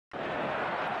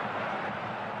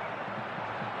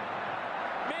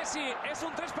Messi, es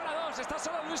un 3-2, está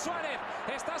solo Luis Suárez,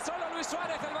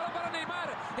 el balón para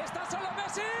Neymar, está solo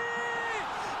Messi.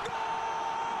 ¡Gol!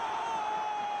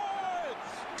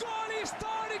 ¡Gol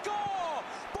histórico!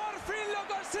 ¡Por fin lo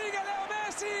consigue Leo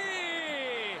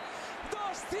Messi!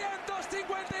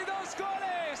 252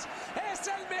 goles, es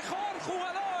el mejor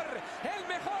jugador, el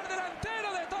mejor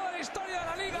delantero de toda la historia de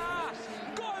la Liga.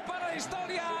 Gol para la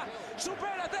historia,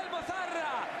 supera a Telmo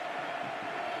Zarra.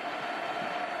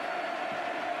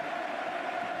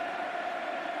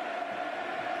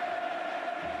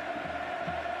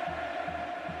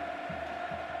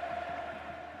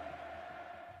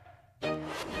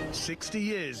 "60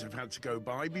 years have had to go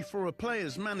by before a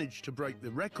player's managed to break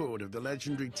the record of the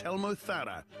legendary Telmo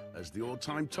Zarra as the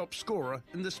all-time top scorer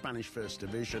in the Spanish First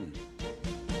Division.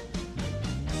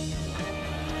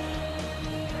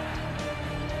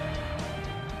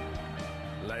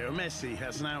 Leo Messi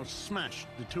has now smashed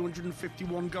the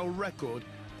 251-goal record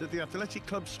that the Athletic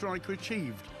Club striker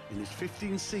achieved in his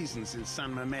 15 seasons in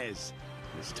San Mamés.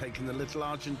 It's taken the little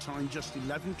Argentine just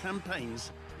 11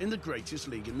 campaigns in the greatest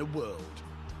league in the world.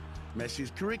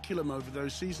 Messi's curriculum over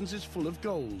those seasons is full of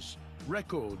goals,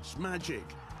 records, magic,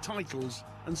 titles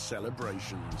and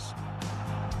celebrations.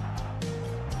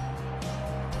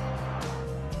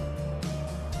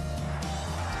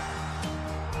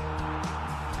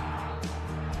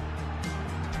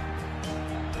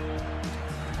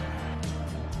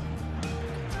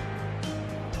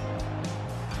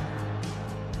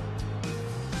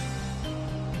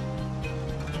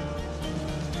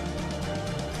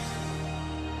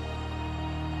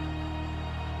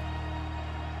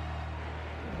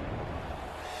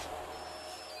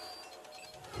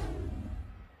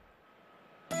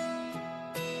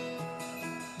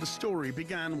 The story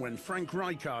began when Frank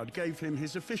Rijkaard gave him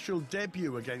his official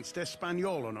debut against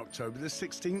Espanyol on October the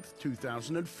 16th,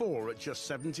 2004 at just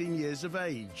 17 years of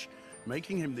age,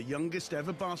 making him the youngest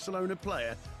ever Barcelona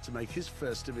player to make his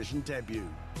First Division debut.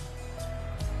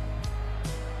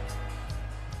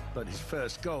 But his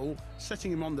first goal,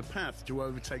 setting him on the path to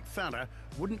overtake Zarra,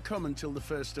 wouldn't come until the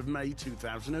 1st of May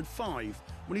 2005,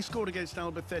 when he scored against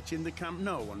Albacete in the Camp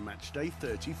Nou on match day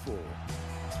 34.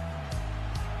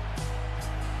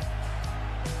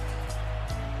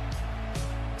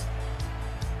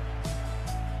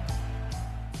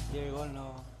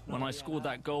 When I scored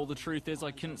that goal, the truth is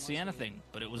I couldn't see anything,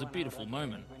 but it was a beautiful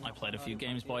moment. I played a few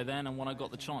games by then, and when I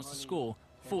got the chance to score,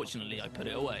 fortunately I put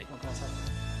it away.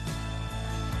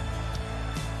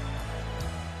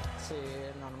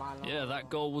 Yeah, that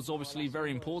goal was obviously very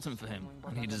important for him,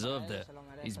 and he deserved it.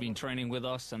 He's been training with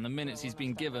us, and the minutes he's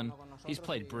been given, he's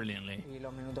played brilliantly.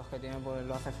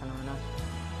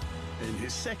 In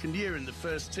his second year in the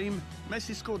first team,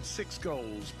 Messi scored 6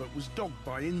 goals, but was dogged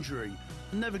by injury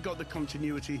and never got the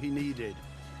continuity he needed.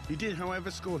 He did,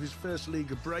 however, score his first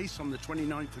Liga brace on the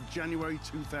 29th of January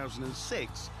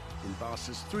 2006 in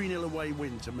Barca's 3-0 away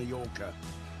win to Mallorca.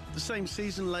 The same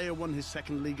season, Leo won his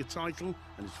second Liga title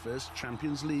and his first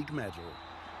Champions League medal.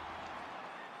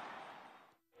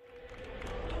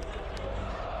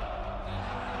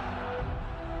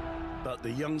 But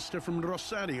the youngster from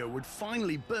Rosario would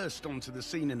finally burst onto the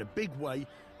scene in a big way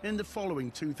in the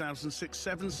following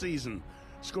 2006-07 season,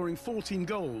 scoring 14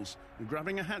 goals and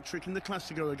grabbing a hat-trick in the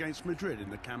Clásico against Madrid in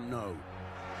the Camp Nou.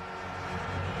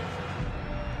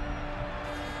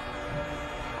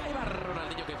 Ahí va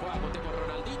Ronaldinho, que juega con tiempo.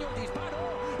 Ronaldinho, el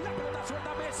disparo, la pelota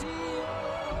suelta Messi.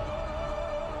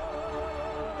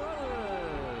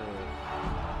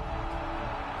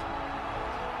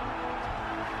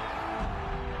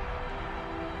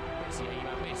 Messi, ahí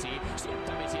va Messi,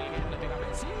 sienta Messi, el que le pega a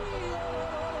Messi.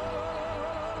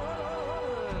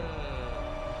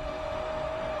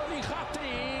 Y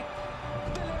hat-trick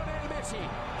de Lionel Messi.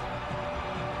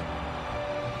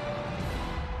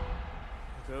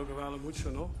 Creo que vale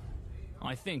mucho, ¿no?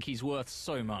 I think he's worth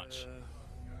so much.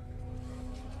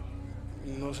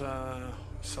 Nos ha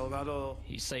salvado.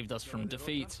 He saved us from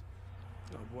defeat,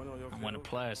 and when a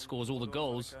player scores all the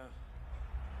goals,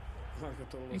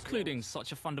 including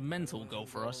such a fundamental goal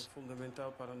for us,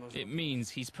 it means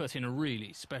he's put in a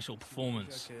really special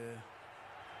performance.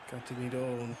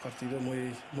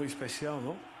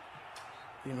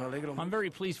 I'm very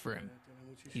pleased for him.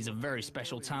 He's a very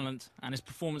special talent, and his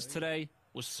performance today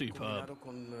was superb.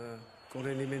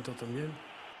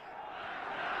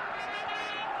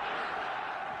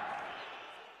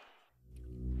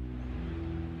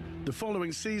 The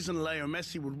following season, Leo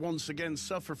Messi would once again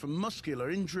suffer from muscular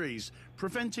injuries,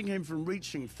 preventing him from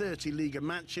reaching 30 Liga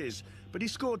matches, but he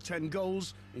scored 10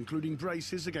 goals, including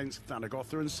braces against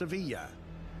Zaragoza and Sevilla.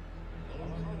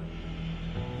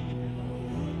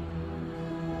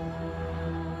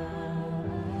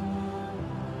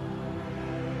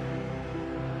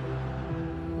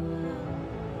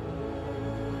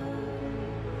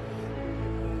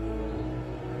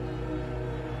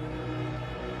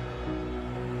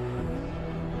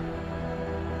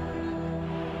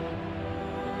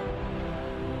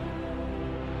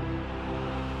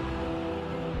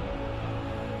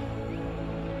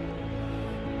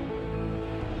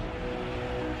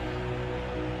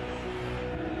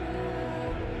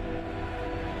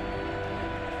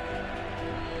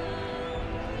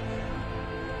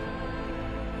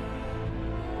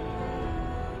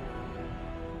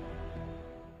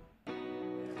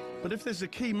 But if there's a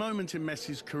key moment in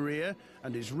Messi's career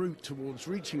and his route towards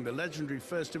reaching the legendary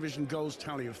First Division goals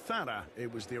tally of Thara,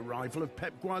 it was the arrival of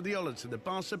Pep Guardiola to the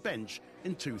Barca bench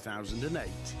in 2008.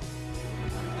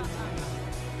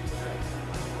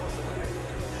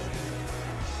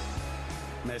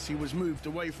 Messi was moved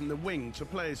away from the wing to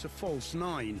play as a false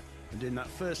nine, and in that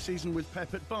first season with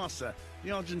Pep at Barca, the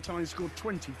Argentine scored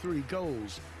 23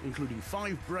 goals, including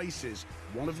 5 braces,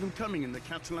 one of them coming in the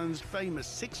Catalans' famous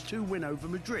 6-2 win over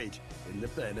Madrid in the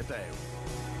Bernabeu.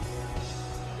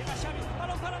 Llega Xavi,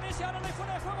 balón para Messi, ahora no hay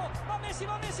fuera de juego. Va Messi,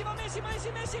 va Messi, va Messi, Messi,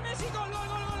 Messi, Messi, gol, gol,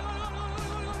 gol, gol, gol, gol, gol,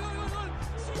 gol, gol, gol, gol,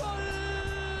 gol.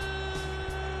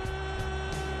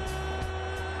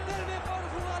 El mejor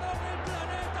jugador del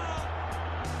planeta.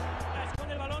 La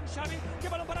esconde el balón, Xavi, qué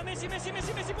balón para Messi, Messi,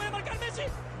 Messi, Messi, puede marcar Messi.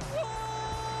 ¡Gol!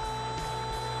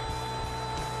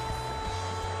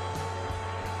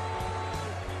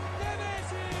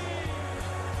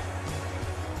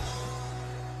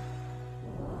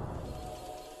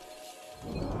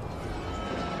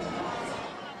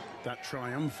 That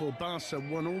triumphal Barca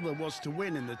won all there was to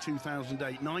win in the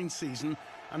 2008-9 season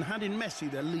and had in Messi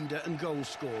their leader and goal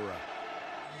scorer.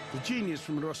 The genius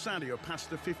from Rosario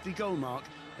passed the 50-goal mark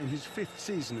in his 5th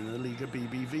season in the Liga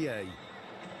BBVA.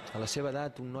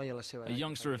 A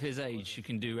youngster of his age who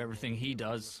can do everything he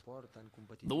does.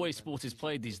 The way sport is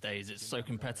played these days, it's so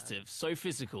competitive, so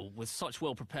physical, with such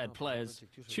well-prepared players.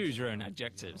 Choose your own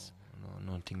adjectives.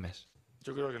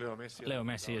 Leo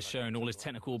Messi has shown all his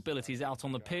technical abilities out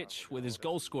on the pitch with his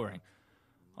goal scoring.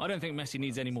 I don't think Messi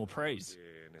needs any more praise.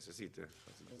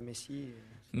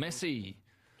 Messi.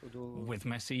 With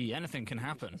Messi, anything can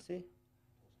happen.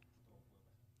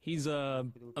 He's a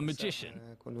magician.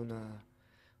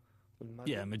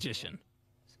 Yeah, magician.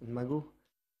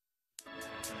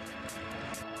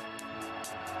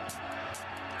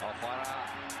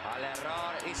 Al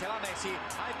error y se va Messi.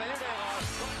 Hay peligro de gol.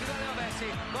 Continúa Leo Messi.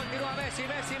 Continúa Messi,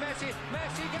 Messi, Messi.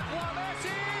 Messi que juega Messi.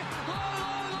 ¡Gol,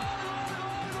 gol, gol,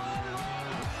 gol, gol,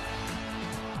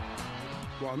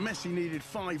 gol! While Messi needed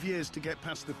 5 years to get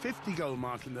past the 50-goal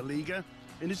mark in the Liga,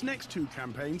 in his next 2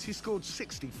 campaigns he scored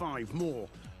 65 more,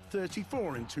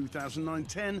 34 in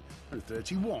 2009-10 and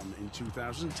 31 in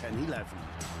 2010-11.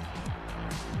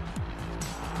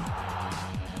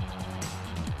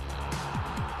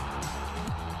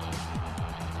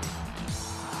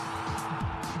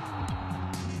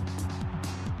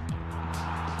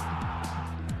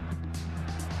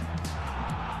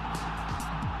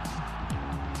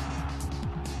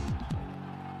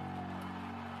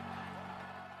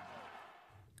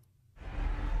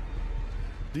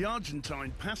 The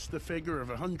Argentine passed the figure of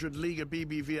 100 Liga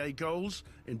BBVA goals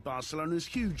in Barcelona's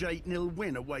huge 8-0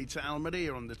 win away to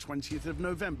Almeria on the 20th of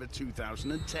November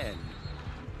 2010.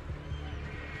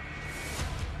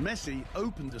 Messi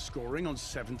opened the scoring on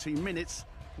 17 minutes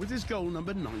with his goal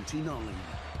number 99.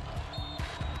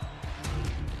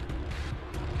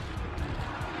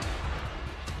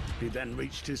 He then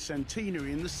reached his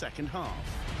centenary in the second half.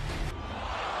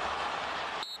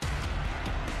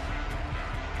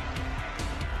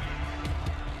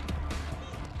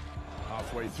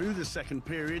 Halfway through the second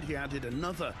period, he added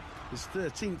another, his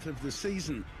 13th of the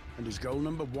season, and his goal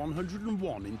number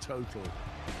 101 in total.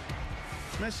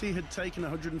 Messi had taken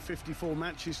 154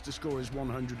 matches to score his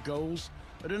 100 goals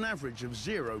at an average of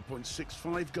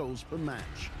 0.65 goals per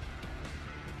match.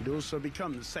 He'd also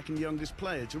become the second youngest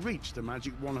player to reach the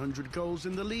magic 100 goals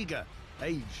in the Liga,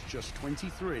 aged just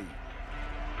 23.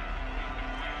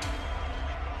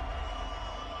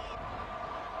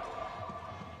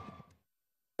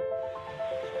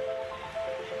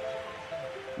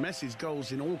 Messi's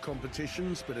goals in all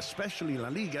competitions, but especially La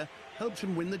Liga, helped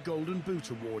him win the Golden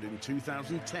Boot Award in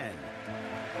 2010.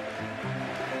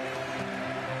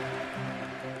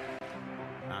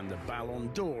 And the Ballon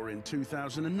d'Or in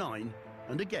 2009,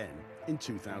 and again in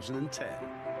 2010.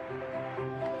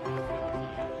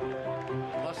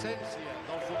 L'essència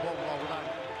del futbol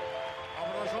blaugrana.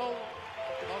 Amb resol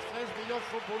dels 3 millors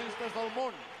futbolistes del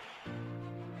món.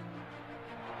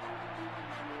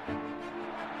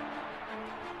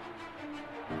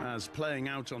 As playing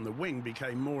out on the wing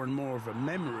became more and more of a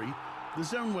memory, the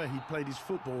zone where he played his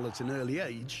football at an early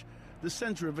age, the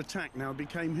centre of attack now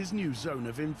became his new zone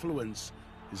of influence.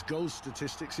 His goal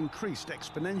statistics increased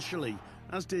exponentially,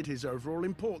 as did his overall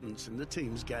importance in the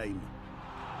team's game.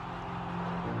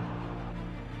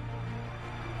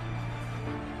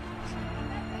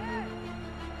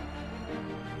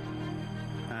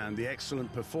 And the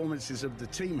excellent performances of the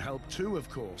team helped too, of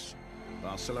course.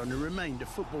 Barcelona remained a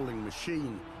footballing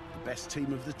machine, the best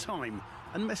team of the time,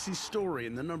 and Messi's story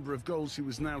and the number of goals he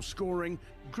was now scoring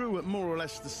grew at more or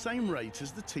less the same rate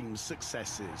as the team's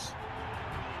successes.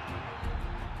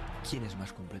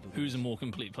 Who's a more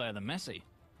complete player than Messi?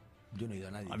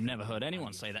 I've never heard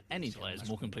anyone say that any player is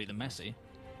more complete than Messi.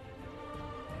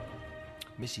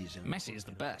 Messi is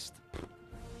the best.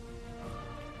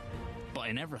 But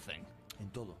in everything.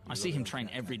 I see him train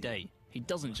every day. He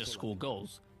doesn't just score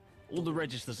goals. All the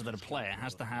registers that a player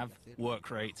has to have: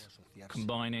 work rate,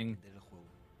 combining,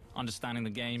 understanding the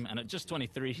game, and at just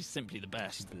 23, he's simply the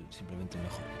best.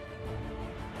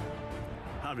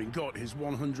 Having got his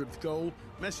 100th goal,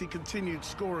 Messi continued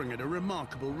scoring at a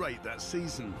remarkable rate that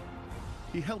season.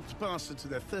 He helped Barca to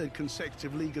their third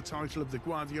consecutive Liga title of the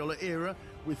Guardiola era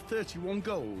with 31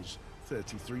 goals,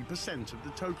 33% of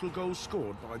the total goals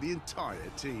scored by the entire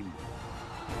team.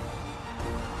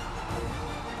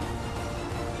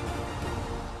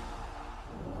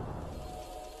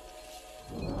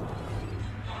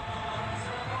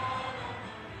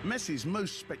 Messi's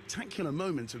most spectacular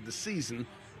moment of the season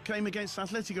came against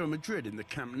Atletico Madrid in the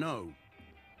Camp Nou.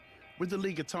 With the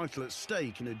Liga title at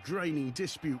stake in a draining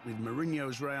dispute with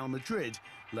Mourinho's Real Madrid,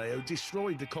 Leo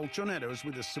destroyed the Colchoneros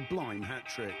with a sublime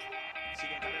hat-trick.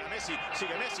 Sigue en carrera Messi,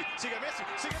 sigue Messi, sigue Messi,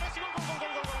 sigue Messi, gol, gol, gol,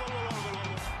 gol, gol, gol, gol, gol, gol.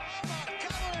 Ha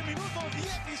marcado en el minuto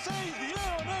 16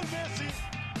 Lionel Messi.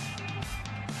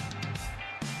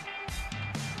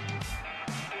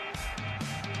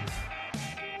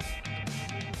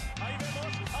 Ahí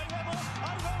vemos, ahí vemos,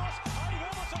 ahí vemos, ahí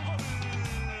vemos el gol.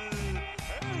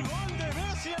 El gol de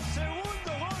Messi, el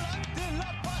segundo gol ante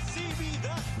la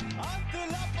pasividad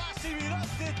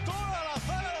de toda la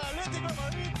zaga del Atlético de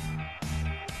Madrid.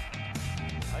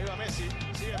 Ahí va Messi,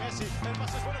 sigue Messi, el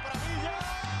pase es bueno para Villa.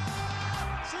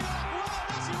 Sigue la jugada,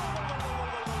 Messi, gol, gol, gol, gol,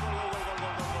 gol, gol,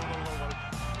 gol, gol, gol, gol,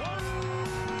 gol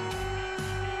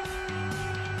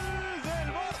del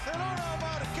Barcelona, ha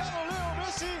marcado Leo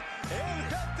Messi,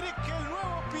 el hat-trick, el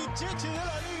nuevo pichichi de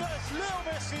la Liga es Leo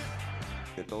Messi.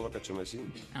 De todo lo que ha hecho Messi.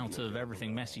 Out of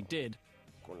everything Messi did,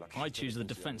 I choose the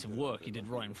defensive work he did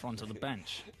right in front of the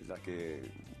bench.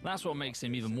 That's what makes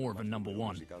him even more of a number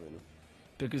one.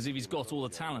 Because if he's got all the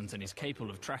talent and he's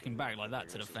capable of tracking back like that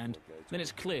to defend, then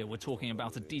it's clear we're talking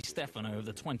about a Di Stefano of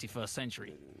the 21st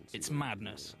century. It's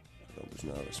madness.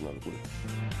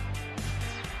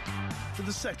 For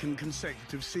the second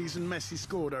consecutive season, Messi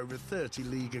scored over 30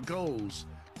 Liga goals.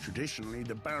 Traditionally,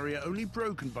 the barrier only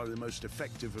broken by the most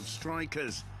effective of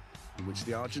strikers, in which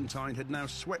the Argentine had now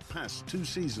swept past 2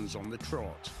 seasons on the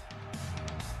trot.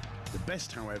 The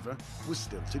best, however, was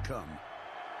still to come.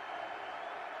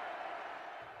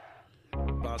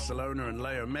 Barcelona and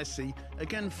Leo Messi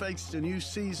again faced a new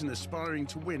season aspiring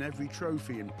to win every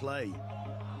trophy in play.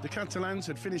 The Catalans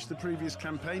had finished the previous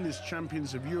campaign as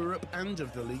champions of Europe and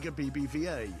of the Liga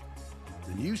BBVA.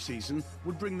 The new season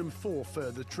would bring them 4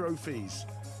 further trophies: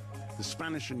 the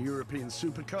Spanish and European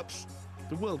Super Cups,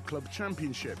 the World Club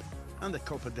Championship and the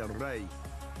Copa del Rey.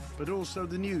 But also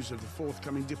the news of the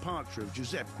forthcoming departure of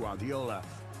Josep Guardiola,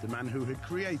 the man who had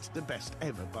created the best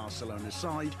ever Barcelona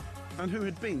side and who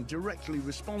had been directly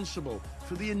responsible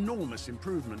for the enormous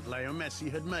improvement Leo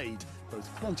Messi had made, both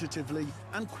quantitatively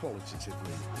and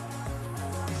qualitatively.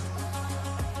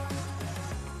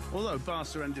 Although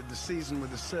Barca ended the season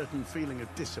with a certain feeling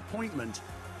of disappointment,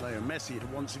 Leo Messi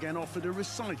had once again offered a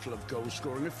recital of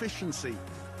goal-scoring efficiency,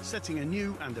 setting a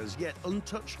new and as yet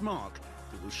untouched mark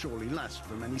that will surely last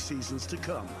for many seasons to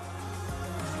come.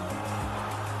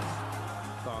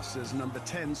 Barca's number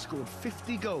 10 scored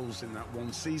 50 goals in that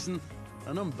one season,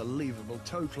 an unbelievable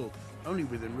total, only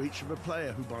within reach of a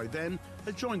player who by then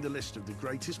had joined the list of the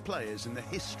greatest players in the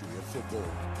history of football.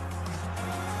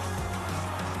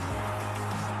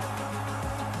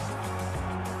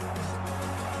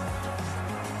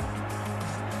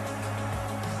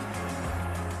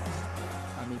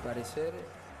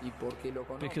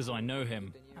 Because I know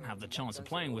him and have the chance of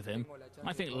playing with him,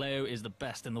 I think Leo is the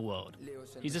best in the world.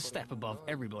 He's a step above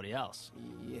everybody else.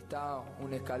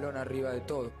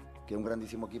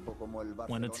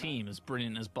 When a team as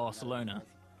brilliant as Barcelona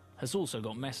has also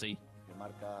got Messi,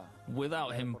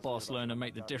 without him, Barcelona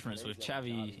make the difference with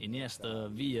Xavi, Iniesta,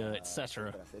 Villa,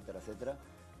 etc.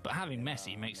 But having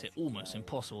Messi makes it almost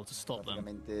impossible to stop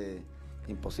them.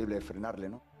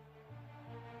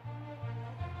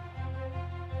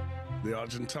 The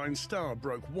Argentine star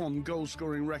broke one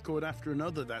goal-scoring record after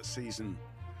another that season.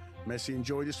 Messi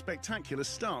enjoyed a spectacular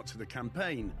start to the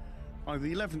campaign. By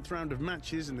the 11th round of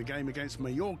matches in the game against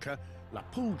Mallorca, La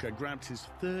Pulga grabbed his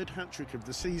 3rd hat-trick of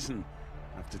the season.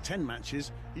 After 10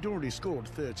 matches, he'd already scored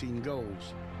 13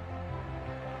 goals.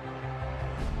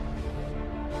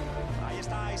 Ahí está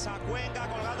está esa Cuenca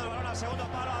colgando el balón al segundo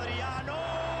palo. Adriano.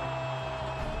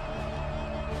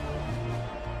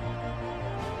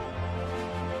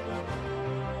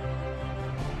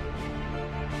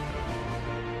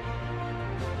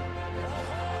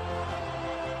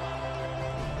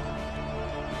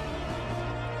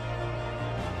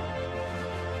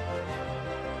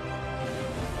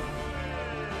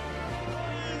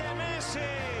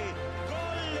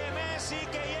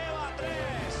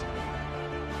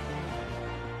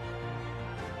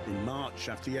 In March,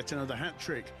 after yet another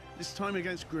hat-trick, this time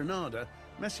against Granada,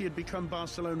 Messi had become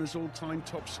Barcelona's all-time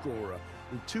top scorer,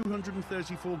 with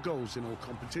 234 goals in all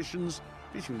competitions,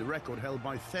 beating the record held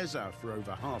by César for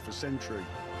over half a century.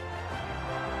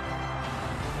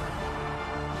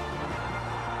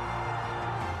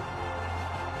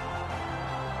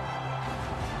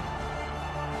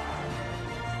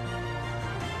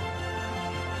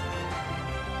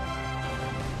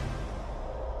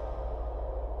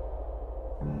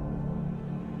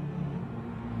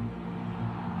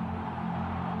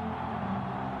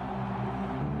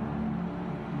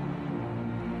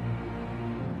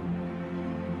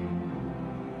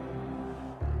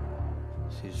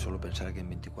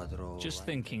 Just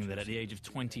thinking that at the age of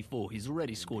 24, he's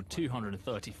already scored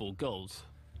 234 goals.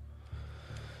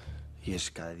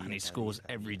 And he scores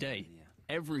every day.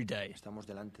 Every day.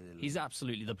 He's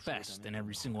absolutely the best in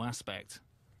every single aspect.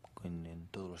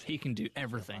 He can do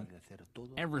everything.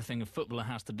 Everything a footballer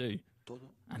has to do.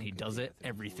 And he does it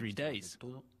every 3 days.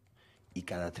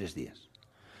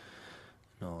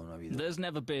 There's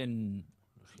never been...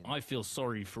 I feel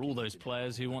sorry for all those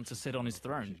players who want to sit on his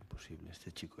throne.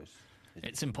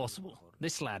 It's impossible.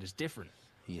 This lad is different.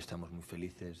 He's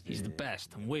the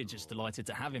best, and we're just delighted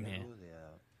to have him here,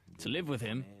 to live with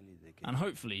him, and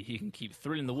hopefully he can keep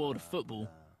thrilling the world of football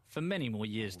for many more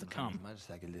years to come.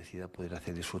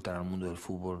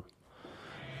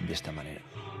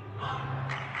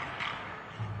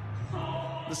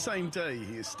 The same day,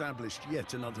 he established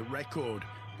yet another record,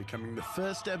 becoming the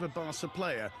first ever Barca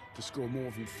player to score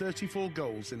more than 34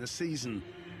 goals in a season,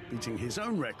 beating his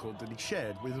own record that he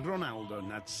shared with Ronaldo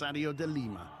Nazario de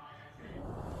Lima.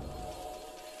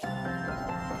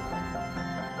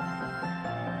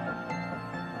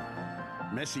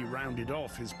 Messi rounded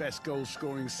off his best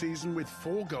goal-scoring season with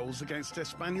 4 goals against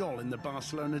Espanyol in the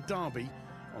Barcelona derby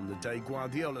on the day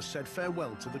Guardiola said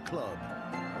farewell to the club.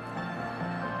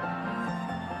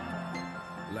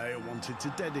 Leo wanted to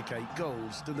dedicate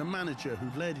goals to the manager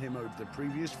who led him over the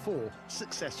previous 4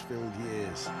 success-filled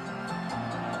years.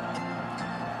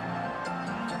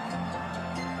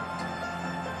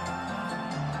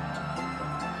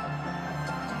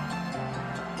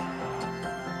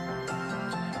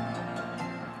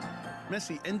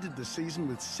 Messi ended the season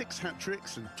with 6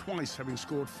 hat-tricks and twice having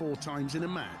scored 4 times in a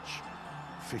match,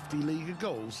 50 Liga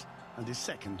goals and his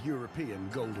second European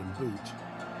Golden Boot.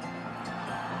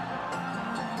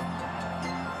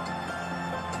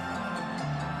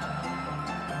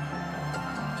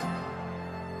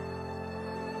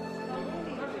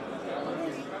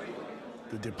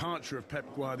 The departure of Pep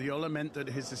Guardiola meant that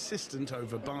his assistant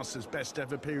over Barca's best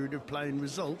ever period of play and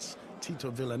results,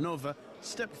 Tito Vilanova,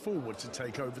 stepped forward to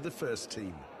take over the first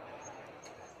team.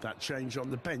 That change on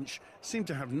the bench seemed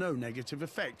to have no negative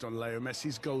effect on Leo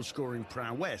Messi's goal-scoring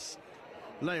prowess.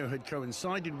 Leo had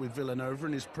coincided with Vilanova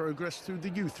in his progress through the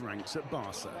youth ranks at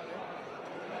Barca.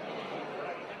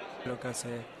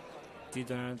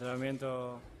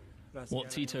 What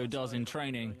Tito does in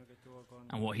training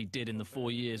and what he did in the 4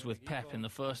 years with Pep in the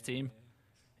first team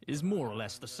is more or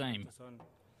less the same.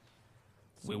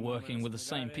 We're working with the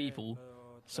same people,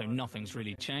 so nothing's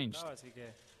really changed.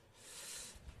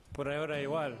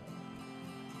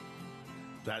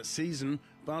 That season,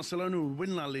 Barcelona would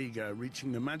win La Liga,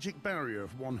 reaching the magic barrier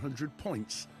of 100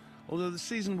 points, although the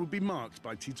season would be marked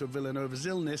by Tito Villanova's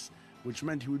illness, which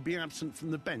meant he would be absent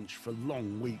from the bench for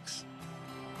long weeks.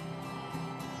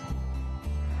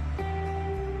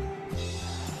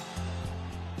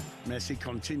 Messi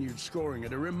continued scoring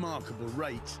at a remarkable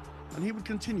rate, and he would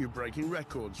continue breaking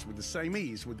records with the same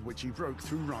ease with which he broke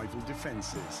through rival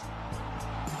defences.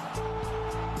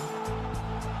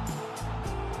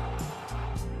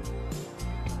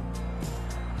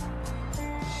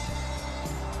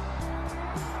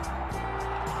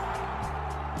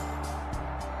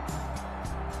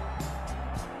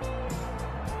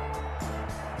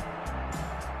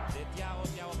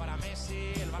 Thiago para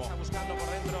Messi, el Barça buscando por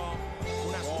dentro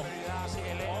una superioridad,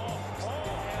 sigue Leo.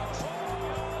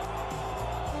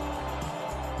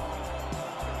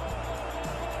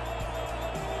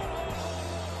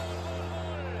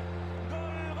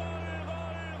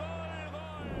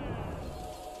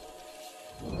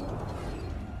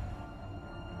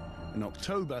 In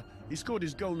October, he scored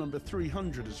his goal number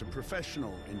 300 as a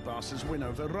professional in Barca's win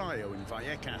over Rayo in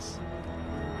Vallecas.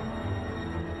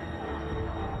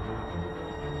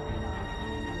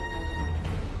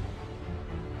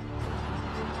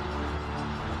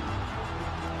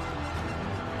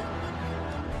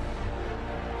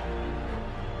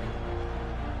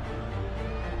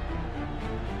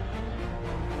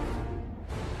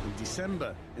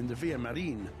 December, in the Via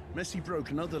Marin, Messi broke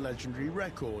another legendary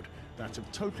record, that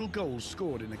of total goals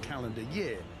scored in a calendar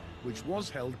year, which was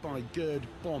held by Gerd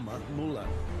Bomber Muller.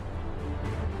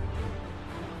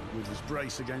 With his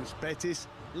brace against Betis,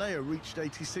 Leo reached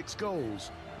 86 goals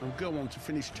and will go on to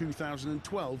finish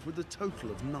 2012 with a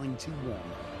total of 91.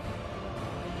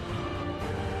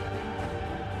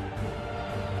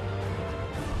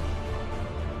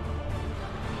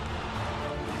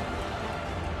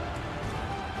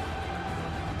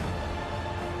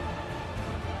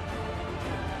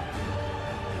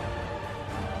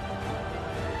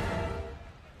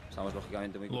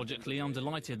 Logically, I'm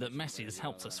delighted that Messi has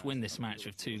helped us win this match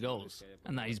with 2 goals,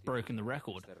 and that he's broken the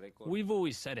record. We've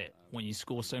always said it, when you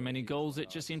score so many goals, it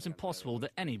just seems impossible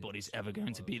that anybody's ever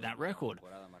going to beat that record.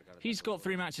 He's got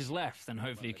 3 matches left, and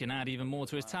hopefully he can add even more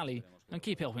to his tally and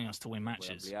keep helping us to win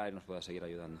matches.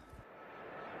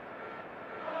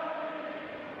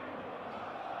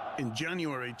 In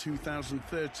January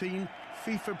 2013,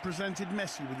 FIFA presented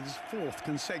Messi with his 4th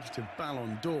consecutive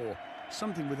Ballon d'Or,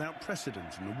 something without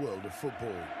precedent in the world of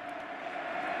football.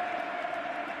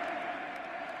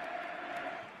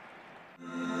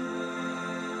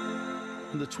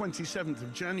 On the 27th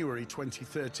of January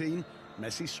 2013,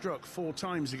 Messi struck 4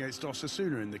 times against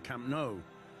Osasuna in the Camp Nou.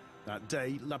 That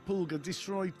day, La Pulga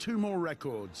destroyed 2 more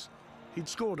records. He'd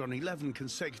scored on 11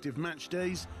 consecutive match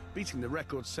days, beating the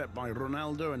record set by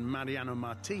Ronaldo and Mariano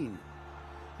Martin.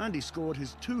 And he scored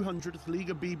his 200th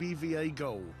Liga BBVA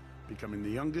goal, becoming the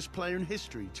youngest player in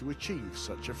history to achieve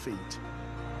such a feat.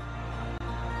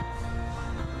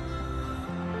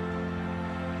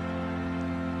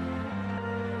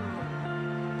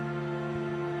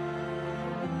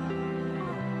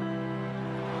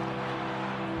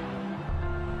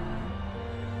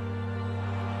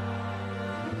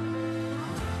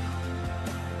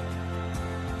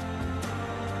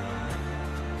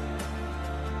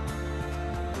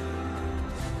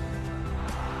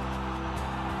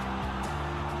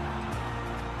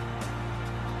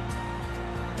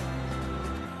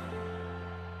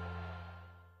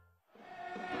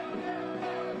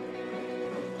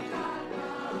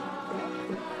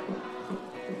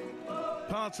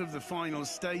 Part of the final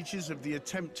stages of the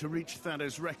attempt to reach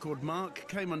Thado's record mark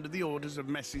came under the orders of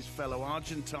Messi's fellow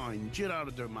Argentine,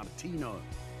 Gerardo Martino.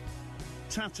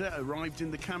 Tata arrived in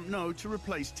the Camp Nou to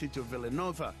replace Tito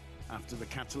Vilanova after the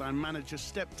Catalan manager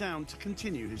stepped down to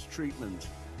continue his treatment.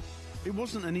 It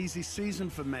wasn't an easy season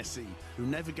for Messi, who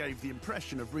never gave the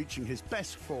impression of reaching his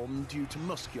best form due to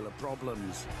muscular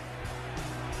problems.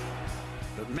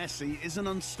 But Messi is an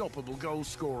unstoppable goal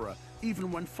scorer,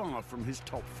 even when far from his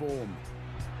top form.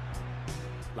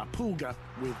 La Pulga,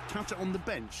 with Tata on the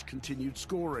bench, continued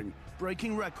scoring,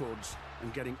 breaking records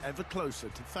and getting ever closer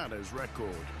to Thado's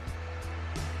record.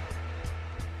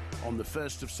 On the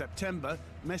 1st of September,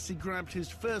 Messi grabbed his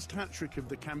first hat-trick of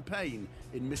the campaign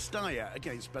in Mestalla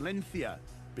against Valencia,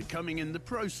 becoming in the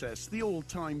process the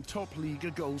all-time top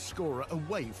Liga goal scorer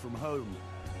away from home.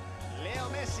 Leo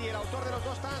Messi, el autor de los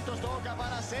 2 tantos, toca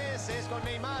para Cés con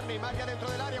Neymar, Neymar ya dentro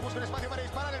del área, busca un espacio para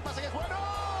disparar, el pase que es bueno.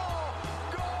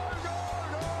 ¡Gol, gol,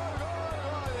 gol, gol,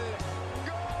 gol!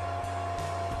 ¡Gol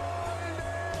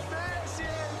de Messi,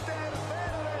 el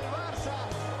tercero del Barça!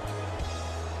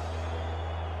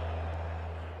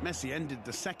 Messi ended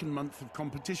the second month of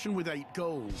competition with 8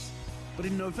 goals. But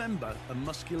in November, a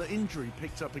muscular injury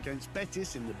picked up against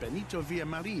Betis in the Benito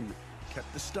Villamarín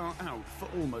kept the star out for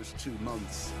almost 2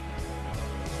 months.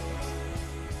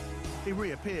 He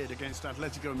reappeared against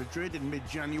Atletico Madrid in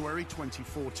mid-January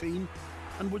 2014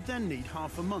 and would then need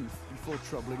half a month before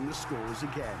troubling the scores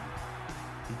again.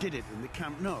 He did it in the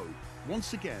Camp Nou,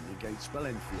 once again against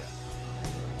Valencia.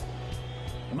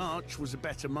 March was a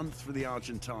better month for the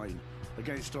Argentine.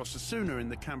 Against Osasuna in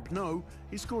the Camp Nou,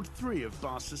 he scored 3 of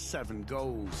Barca's 7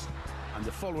 goals. And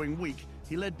the following week,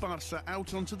 he led Barca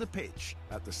out onto the pitch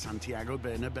at the Santiago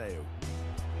Bernabeu.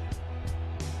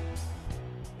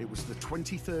 It was the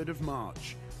 23rd of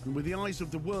March, and with the eyes of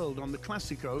the world on the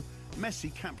Clásico,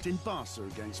 Messi captained Barca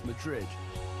against Madrid.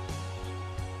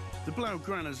 The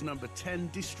Blaugrana's number 10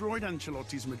 destroyed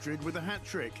Ancelotti's Madrid with a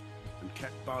hat-trick and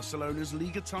kept Barcelona's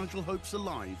Liga title hopes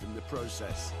alive in the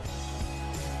process.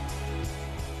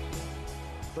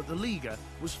 But the Liga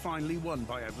was finally won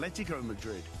by Atletico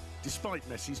Madrid, despite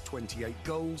Messi's 28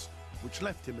 goals, which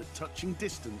left him at touching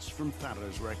distance from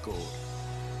Thara's record.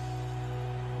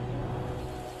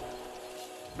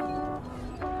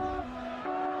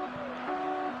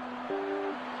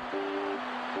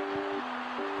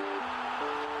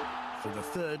 For the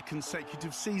third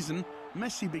consecutive season,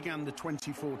 Messi began the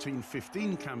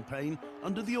 2014-15 campaign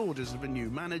under the orders of a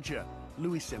new manager,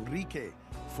 Luis Enrique,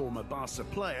 former Barca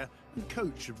player and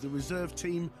coach of the reserve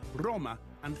team Roma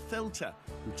and Celta,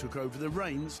 who took over the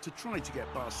reins to try to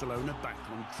get Barcelona back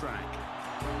on track.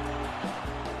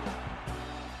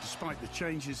 Despite the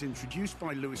changes introduced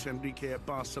by Luis Enrique at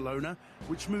Barcelona,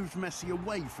 which moved Messi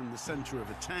away from the centre of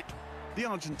attack, the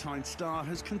Argentine star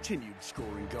has continued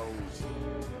scoring goals.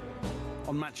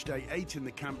 On match day 8 in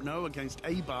the Camp Nou against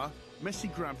Eibar,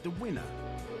 Messi grabbed the winner.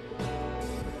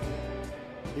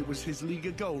 It was his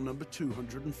Liga goal number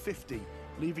 250,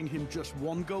 leaving him just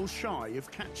 1 goal shy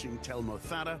of catching Telmo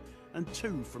Thara and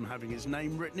 2 from having his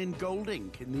name written in gold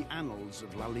ink in the annals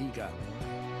of La Liga.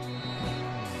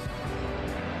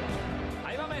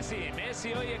 Ahí va Messi.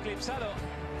 Messi hoy eclipsado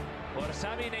por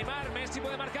Xavi y Neymar. Messi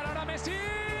puede marcar ahora. Messi.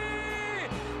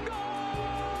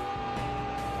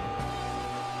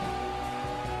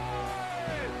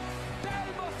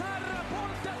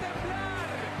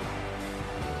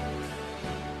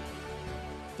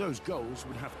 Those goals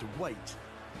would have to wait.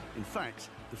 In fact,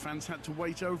 the fans had to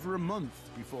wait over a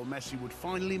month before Messi would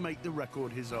finally make the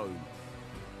record his own.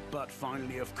 But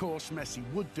finally, of course, Messi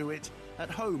would do it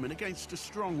at home and against a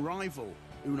strong rival,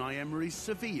 Unai Emery's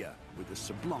Sevilla, with a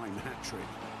sublime hat-trick.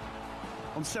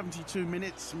 On 72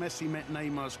 minutes, Messi met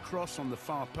Neymar's cross on the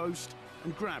far post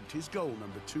and grabbed his goal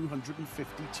number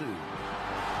 252.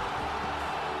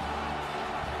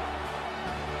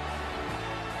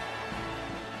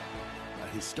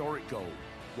 Historic goal,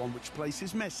 one which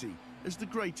places Messi as the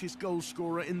greatest goal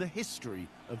scorer in the history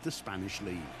of the Spanish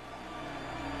league.